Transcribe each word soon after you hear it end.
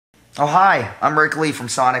Oh, hi, I'm Rick Lee from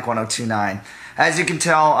Sonic 1029. As you can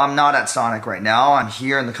tell, I'm not at Sonic right now. I'm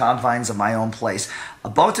here in the confines of my own place,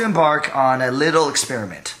 about to embark on a little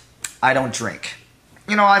experiment. I don't drink.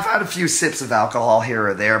 You know, I've had a few sips of alcohol here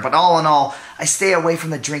or there, but all in all, I stay away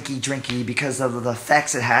from the drinky because of the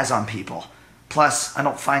effects it has on people. Plus, I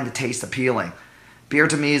don't find the taste appealing. Beer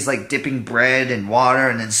to me is like dipping bread in water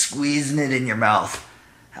and then squeezing it in your mouth.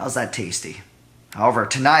 How's that tasty? However,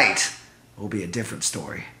 tonight will be a different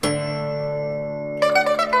story.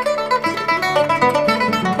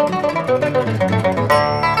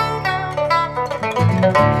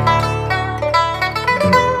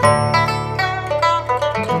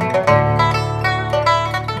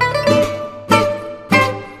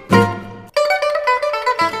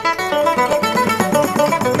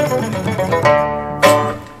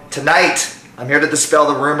 Tonight, I'm here to dispel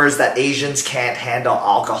the rumors that Asians can't handle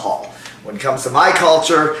alcohol. When it comes to my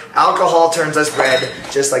culture, alcohol turns us red,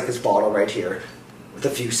 just like this bottle right here, with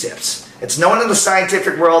a few sips. It's known in the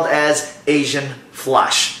scientific world as Asian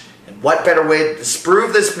flush. And what better way to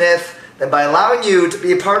disprove this myth than by allowing you to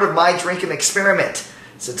be a part of my drinking experiment?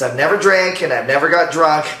 Since I've never drank and I've never got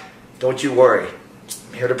drunk, don't you worry.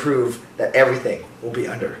 I'm here to prove that everything will be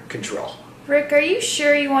under control. Rick, are you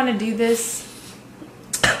sure you want to do this?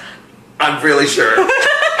 I'm really sure.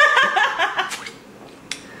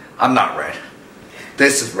 I'm not red.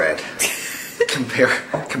 This is red.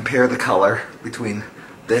 Compare the color between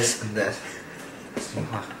this and this.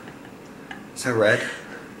 Is that red?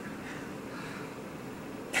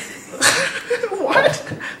 What?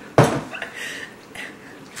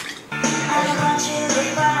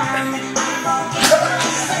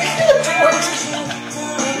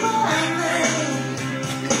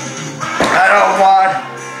 I don't want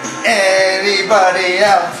anybody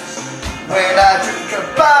else. When I think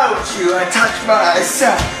about you, I touch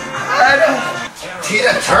myself. I don't.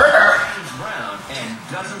 Tina Turner.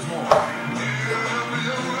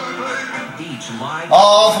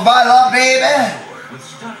 All for my love, baby.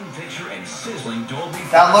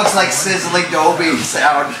 That looks like sizzling Dolby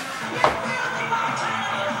sound.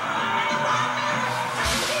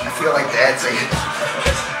 I feel like dancing.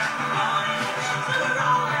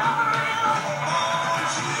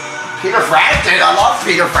 Peter Frampton, I love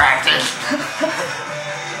Peter Frampton.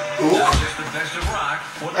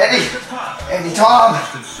 Eddie Tom.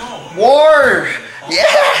 War.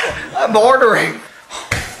 Yeah, I'm ordering.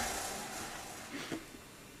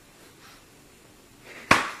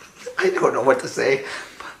 I don't know what to say.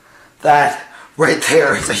 That right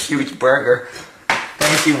there is a huge burger.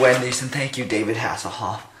 Thank you, Wendy's, and thank you, David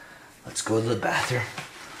Hasselhoff. Let's go to the bathroom.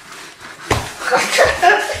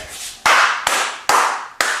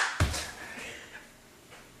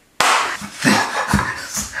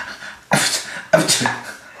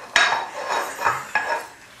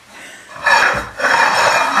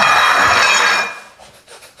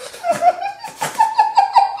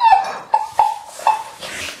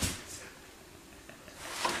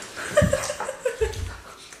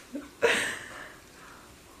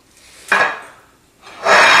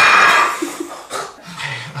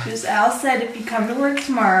 Just Al said if you come to work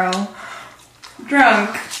tomorrow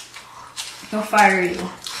drunk, he'll fire you.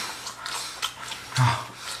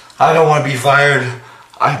 I don't want to be fired.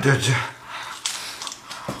 If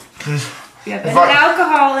you have any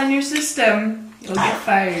alcohol in your system, you'll get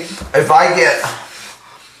fired. If I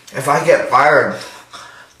get fired,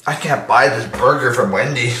 I can't buy this burger from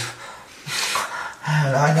Wendy's.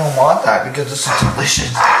 And I don't want that because it's so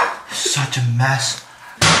delicious. It's such a mess.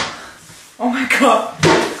 Oh my god.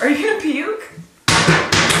 Are you gonna puke?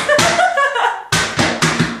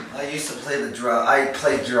 I used to play the drum. I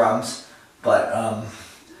played drums, but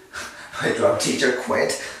my drum teacher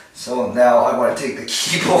quit. So now I want to take the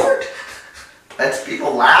keyboard. Lets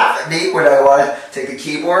people laugh at me when I want to take the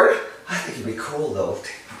keyboard. I think it'd be cool though.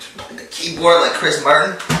 To play the keyboard like Chris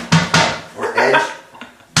Martin or Edge.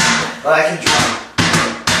 But I can drum.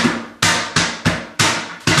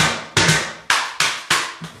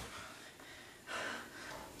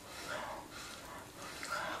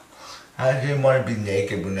 I didn't want to be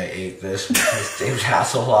naked when I ate this because David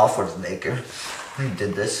Hasselhoff was naked when he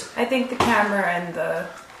did this. I think the camera and the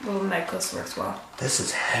little necklace works well. This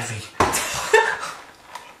is heavy.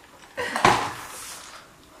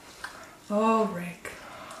 Oh, Rick.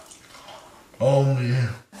 Oh,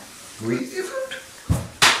 man. Breathe.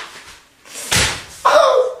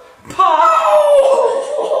 Oh! Oh!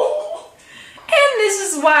 And this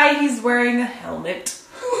is why he's wearing a helmet.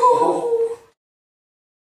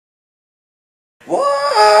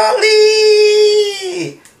 Wally!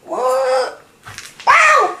 What?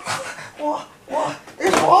 Wow! What?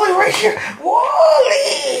 There's Wally right here.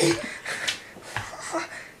 Wally!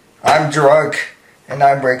 I'm drunk, and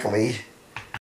I'm Rick Lee.